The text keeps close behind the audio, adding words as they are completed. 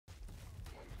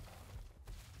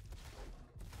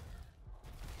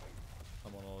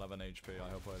HP. I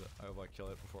hope I kill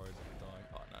it before I die.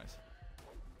 Oh, nice.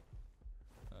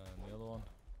 And the other one.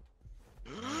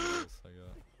 Yes,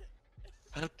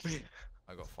 Help me!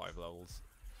 I got 5 levels.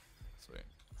 Sweet.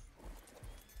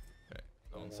 Okay,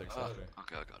 on 6 Okay, HP. I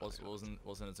got it.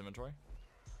 What's in its inventory?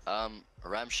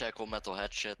 Ramshackle metal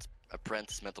hatchet,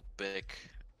 apprentice metal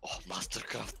pick, oh,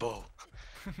 mastercraft bow,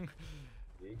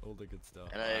 All the good stuff.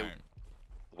 and a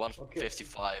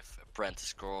 155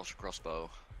 apprentice crossbow.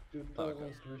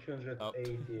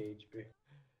 2380 HP.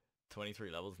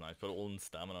 23 levels, nice. Put it all in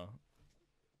stamina.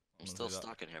 I'm still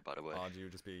stuck in here, by the way. Oh, do you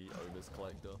just be Obus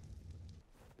collector?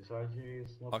 Okay,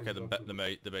 Okay,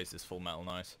 the base is full metal,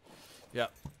 nice. Yeah,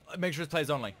 make sure it's plays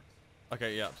only.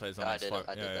 Okay, yeah, plays only. I did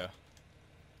that.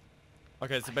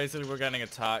 Okay, so basically we're getting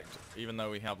attacked, even though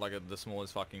we have like the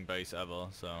smallest fucking base ever.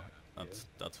 So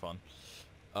that's fun.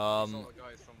 These are the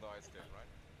guys from the ice game, right?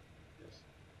 Yes.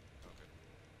 Okay.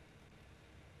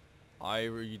 I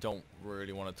really don't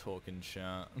really want to talk in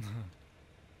chat. I'm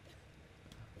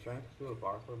trying to steal a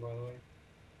parkour, by the way.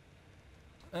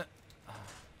 They're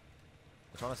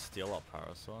trying to steal our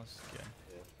parasaurs. Okay.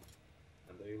 Yeah.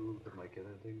 And they looted my kid,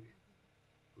 I think.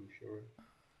 I'm sure.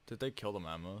 Did they kill the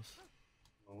mammoth?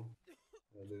 No.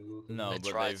 Yeah, they looted. No, They but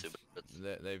tried to, but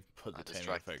they've put the taming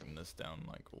effectiveness down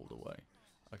like all the way.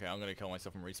 Okay, I'm gonna kill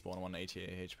myself and respawn on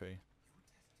 188 HP.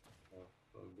 Oh,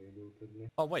 so they looted me.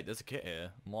 Oh wait, there's a kit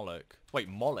here. Moloch. Wait,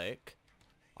 Moloch?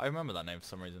 I remember that name for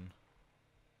some reason.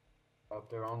 Up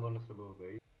there on us above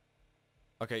 8.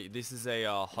 Okay, this is a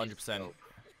 100%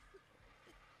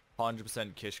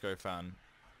 Kishko fan.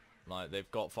 Like they've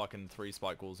got fucking 3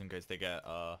 spike walls in case they get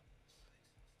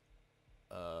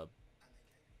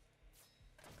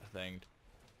thinged.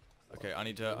 Okay, I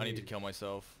need to kill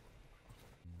myself.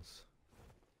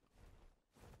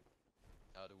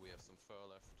 How do we have some fur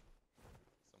left?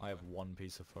 I have 1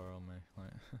 piece of fur on me.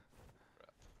 Like,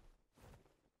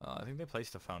 I think they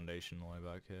placed a foundation all the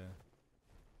way back here.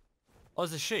 Oh,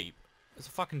 there's a sheep. There's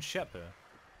a fucking sheep here.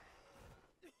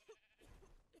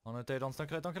 Oh no, don't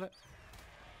kill it, don't kill it.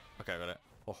 Okay, I got it.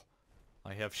 Oh,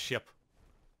 I have sheep.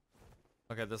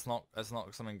 Okay, that's not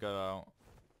something good out.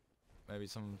 Maybe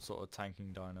some sort of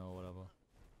tanking dino or whatever.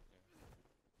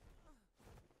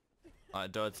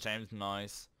 Alright, Dirt's tamed,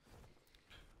 nice.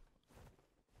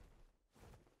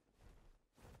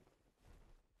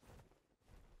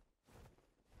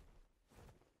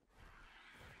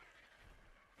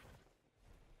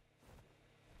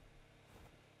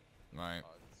 Right.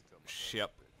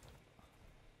 Ship.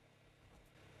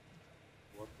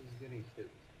 What is getting hit?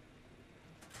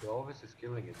 The office is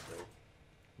killing itself.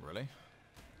 Really?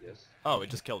 Yes. Oh, it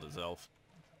just killed itself.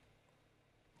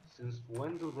 Since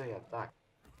when do they attack?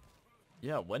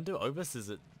 Yeah, when do Obus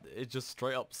is it just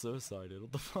straight up suicided?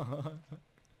 What the fuck?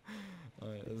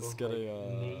 Alright, let's get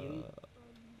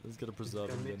a preserve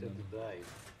committed to die.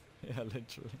 Yeah,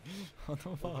 literally. What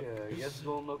the fuck? Okay, I guess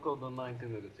we'll knock out the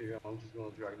 19 minutes here. I'm just gonna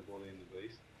drag the body in the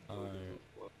base. Alright.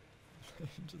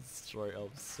 Just straight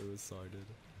up suicided.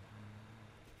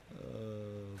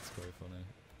 That's quite funny.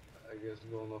 I guess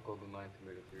we'll knock out the 90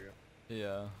 minutes here.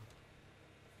 Yeah.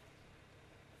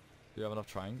 Do you have enough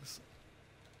tranks?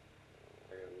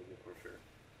 I will do for sure.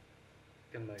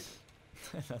 Can make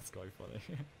it. That's quite funny.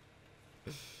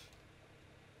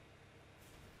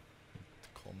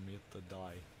 Commit to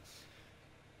die.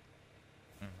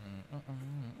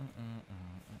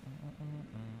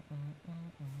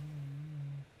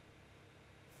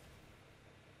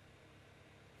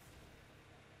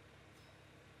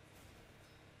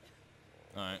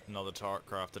 Alright, another turret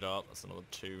crafted up. That's another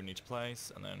 2 we need to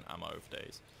place, and then ammo for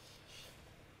days.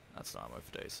 That's not ammo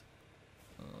for days.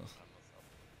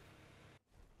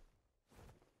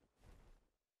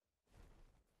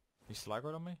 You slag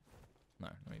right on me? No,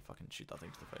 let me fucking shoot that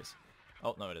thing to the face.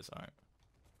 Oh, no it is, alright.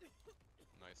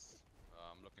 Nice.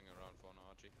 I'm looking around for an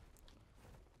RG.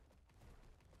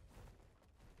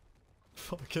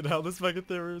 Fucking hell, this Mega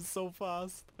Theory is so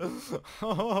fast!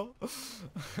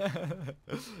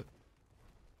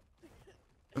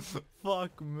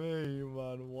 Fuck me,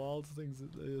 man. Wild things,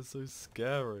 they are so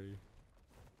scary.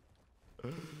 Oh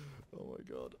my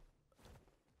god.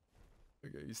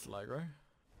 Okay, you still aggro?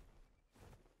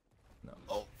 No.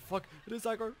 Oh, fuck! It is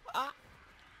aggro! Ah!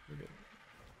 Okay.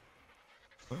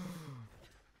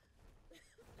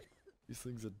 These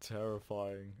things are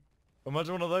terrifying.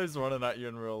 Imagine one of those running at you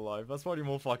in real life. That's probably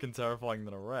more fucking terrifying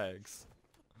than a Rex.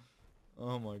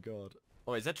 Oh my god.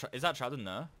 Oh, is that trapped in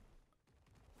there?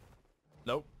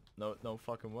 Nope. No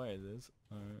fucking way it is.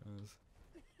 Alright,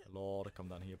 Lord, come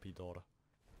down here, P-daughter.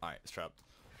 Alright, it's trapped.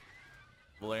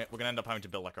 We're gonna end up having to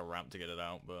build like a ramp to get it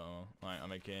out, but alright, I'm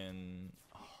making...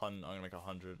 Oh, I'm gonna make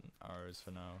 100 arrows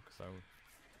for now, because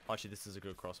actually this is a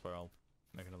good crossbow. I'll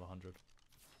make another 100.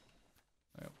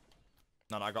 Yep.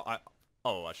 No,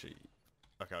 oh, actually,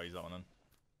 okay, I'll use that one then.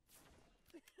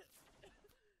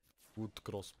 Wood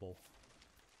crossbow.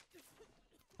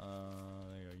 There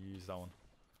you go. Use that one.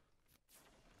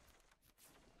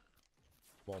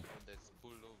 Bomb. And there's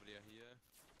bull over there here.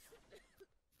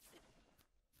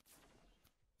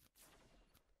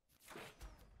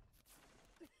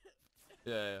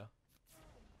 Yeah.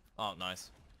 Oh, nice.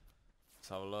 Let's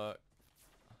have a look.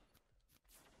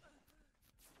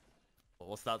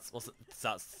 What's that? What's the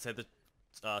stats? Say the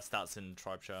stats in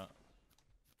tribe chat.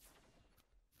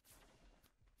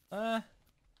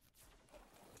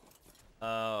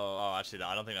 Oh, actually,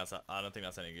 I don't think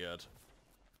that's any good.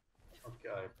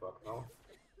 Okay, fuck no.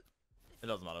 It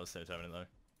doesn't matter. It's determinant though.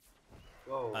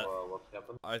 So, what's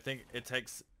happened? I think it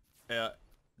takes,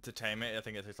 to tame it. I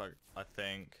think it takes like, What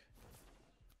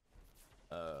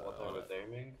are we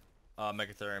taming?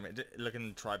 Megatherium. Look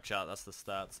in tribe chat. That's the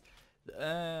stats.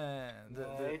 The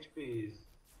HP's.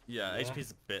 Yeah, meh.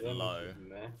 HP's a bit Damage low. is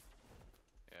meh.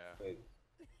 Yeah. Wait.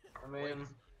 I Wait, mean,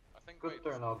 I think could wait.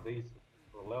 turn out decent.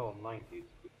 For level 90, it's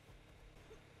good.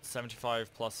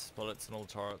 75 plus bullets and all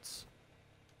turrets.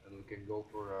 And we can go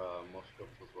for Moscows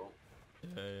as well.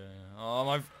 Yeah. Oh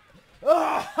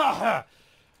my.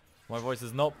 My voice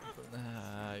is not.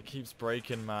 It keeps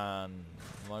breaking, man.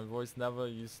 My voice never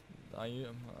used.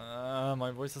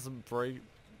 My voice hasn't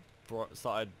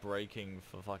started breaking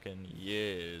for fucking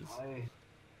years. I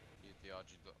Eat the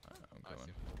RG. I'm I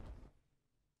coming.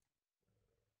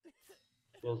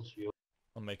 just shield.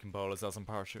 I'm making bowlers as I'm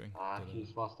parachuting.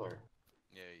 He's faster.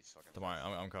 Yeah, he's fucking. Don't worry,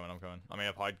 I'm coming. I may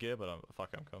have hide gear, but fuck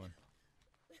it, I'm coming.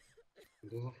 He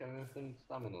doesn't have infinite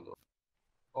stamina though.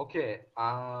 Okay,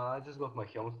 I just got my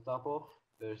helmet top off.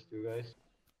 There's two guys.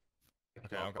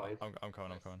 Okay, I'm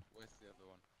coming. Where's the other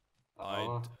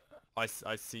one?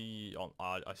 I see you on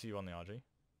the RG.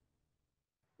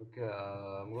 Okay,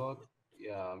 I'm going.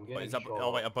 Yeah, I'm getting. Wait, is that? shot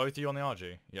Oh wait, off. are both of you on the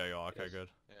RG? Yeah, you are. Okay, Yes. good.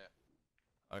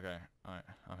 Yeah, Okay, alright,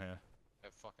 I'm here.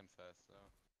 they're fucking fast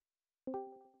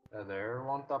though. They're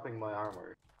one tapping my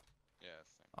armor. Yeah,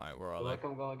 same. Alright, where I are feel they? like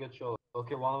I'm gonna get shot.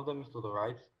 Okay, one of them is to the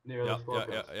right, near Yeah, the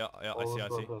scorpions. yeah. I All see, the I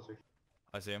see. scorpions are-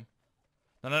 I see him.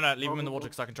 No, leave him in the water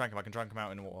because I can track him. I can track him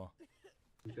out in the water.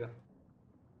 Okay.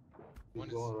 He's One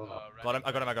is going around up. Got him,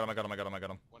 I got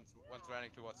him. One's running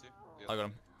towards you. The I other got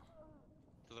him.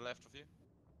 to the left of you.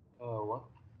 What?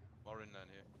 More inland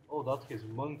here. Oh, that's his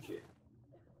monkey.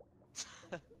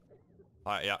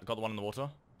 Alright, yeah, got the one in the water.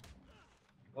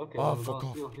 Okay, Oh, I'm fuck gonna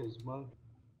off. steal his monkey.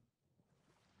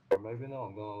 Or maybe no,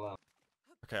 I'm gonna land.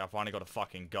 Okay, I finally got a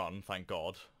fucking gun, thank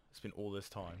god. It's been all this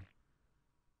time.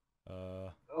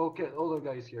 Okay, other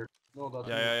guy's here. No, that's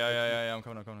me. Yeah, I'm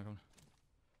coming.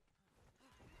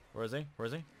 Where is he? Right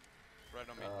on me. Right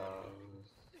on me.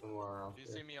 Somewhere around Do you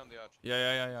here. see me on the arch?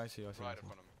 Yeah, I see. Right in front of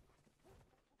me.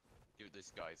 Dude,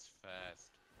 this guy's fast.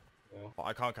 Yeah, Oh,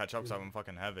 I can't catch up because I'm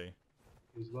fucking heavy.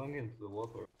 he's going into the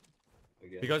water.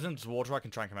 Again. If he goes into the water, I can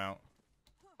track him out.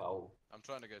 How? I'm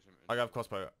trying to get him. I got a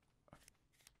crossbow.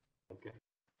 Okay.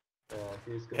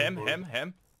 He's going for it.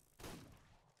 Him.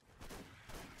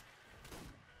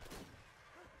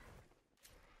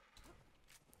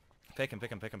 Pick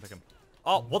him.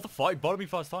 Oh, what the fuck? He botted me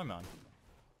first time, man.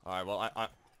 Alright, well,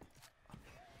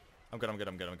 I'm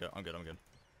good.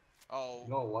 Oh.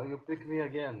 No, why you pick me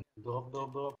again? Drop. Yeah,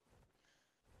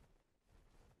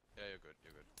 you're good.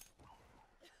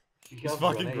 He He's has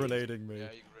fucking grenades. grenading me.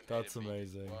 Yeah, you grenaded That's me.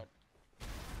 amazing. What?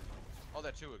 Oh,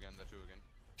 they're two again.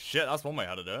 Shit, that's one way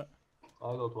how to do it.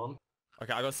 I got one.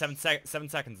 Okay, I got 7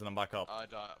 seconds and I'm back up. I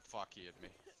died. Fuck, he hit me.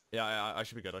 Yeah, I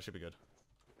should be good.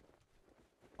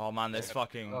 Oh man, this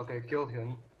fucking... Okay, killed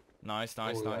him. Nice. Oh,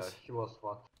 yeah, he was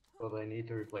fucked. But I need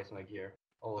to replace my gear.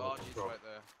 All Oh, of it he's dropped. right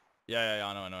there. Yeah,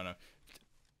 I know.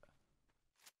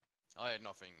 I had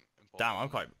nothing important. Damn,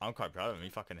 I'm quite proud of him. He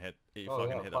fucking hit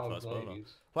that 5 first boulder.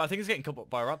 nades. Well, I think he's getting killed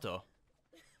by a raptor.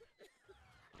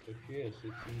 If he is,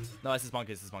 it's easy. No, it's his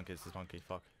monkey.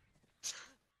 Fuck.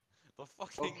 The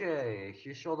fucking. Okay,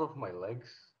 he shot off my legs.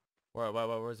 Where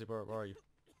is he? Where are you?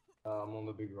 I'm on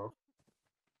the big rock.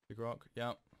 Big rock?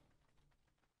 Yeah.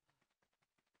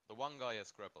 The one guy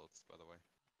has grapples, by the way.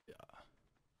 Yeah.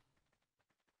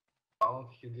 Oh,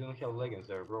 he didn't have leggings,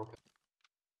 they're broken.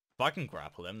 If I can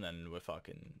grapple him, then we're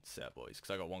fucking set, boys. Because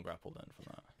I got one grapple then from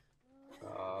that.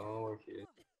 I don't know where he is.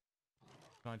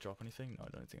 Can I drop anything? No, I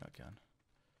don't think I can.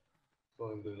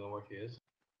 So, do you know where he is?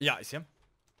 Yeah, I see him.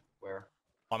 Where?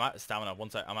 I'm out of stamina. One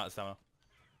sec. I'm out of stamina.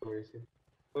 Where is he?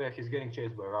 Oh yeah, he's getting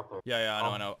chased by a raptor. Yeah,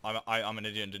 I know. I'm an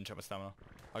idiot and didn't check my stamina.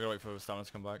 I gotta wait for the stamina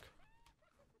to come back.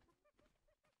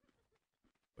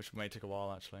 Which may take a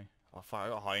while actually. Oh fuck, I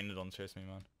got high-ended on chase me,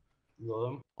 man. You got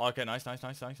him? Okay,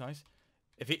 nice.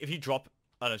 If you drop,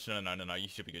 oh no, you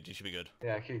should be good. You should be good.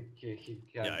 Yeah, he can't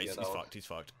Yeah, get he's out. fucked. He's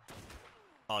fucked.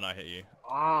 Oh no, I hit you.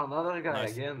 Ah, another guy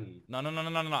Nice. again. No.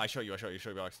 I shot you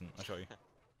by accident. I shot you.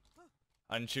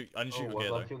 I didn't shoot Oh, your was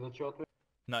gear that though. you that shot me?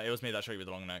 No, it was me that shot you with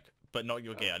the long neck, but not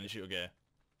your gear. I didn't shoot your gear.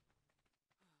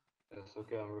 Yes,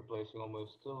 okay, I'm replacing all my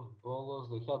stuff. Ballers,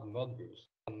 they had med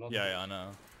boost. Yeah, I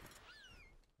know.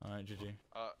 Alright, GG.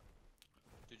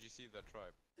 Did you see that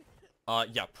tribe?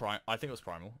 Yeah, I think it was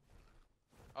primal.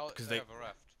 Oh, 'Cause they they- have a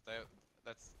raft.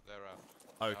 That's their raft.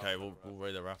 Okay, Oh, we'll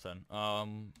raid the raft then.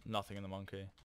 Nothing in the monkey.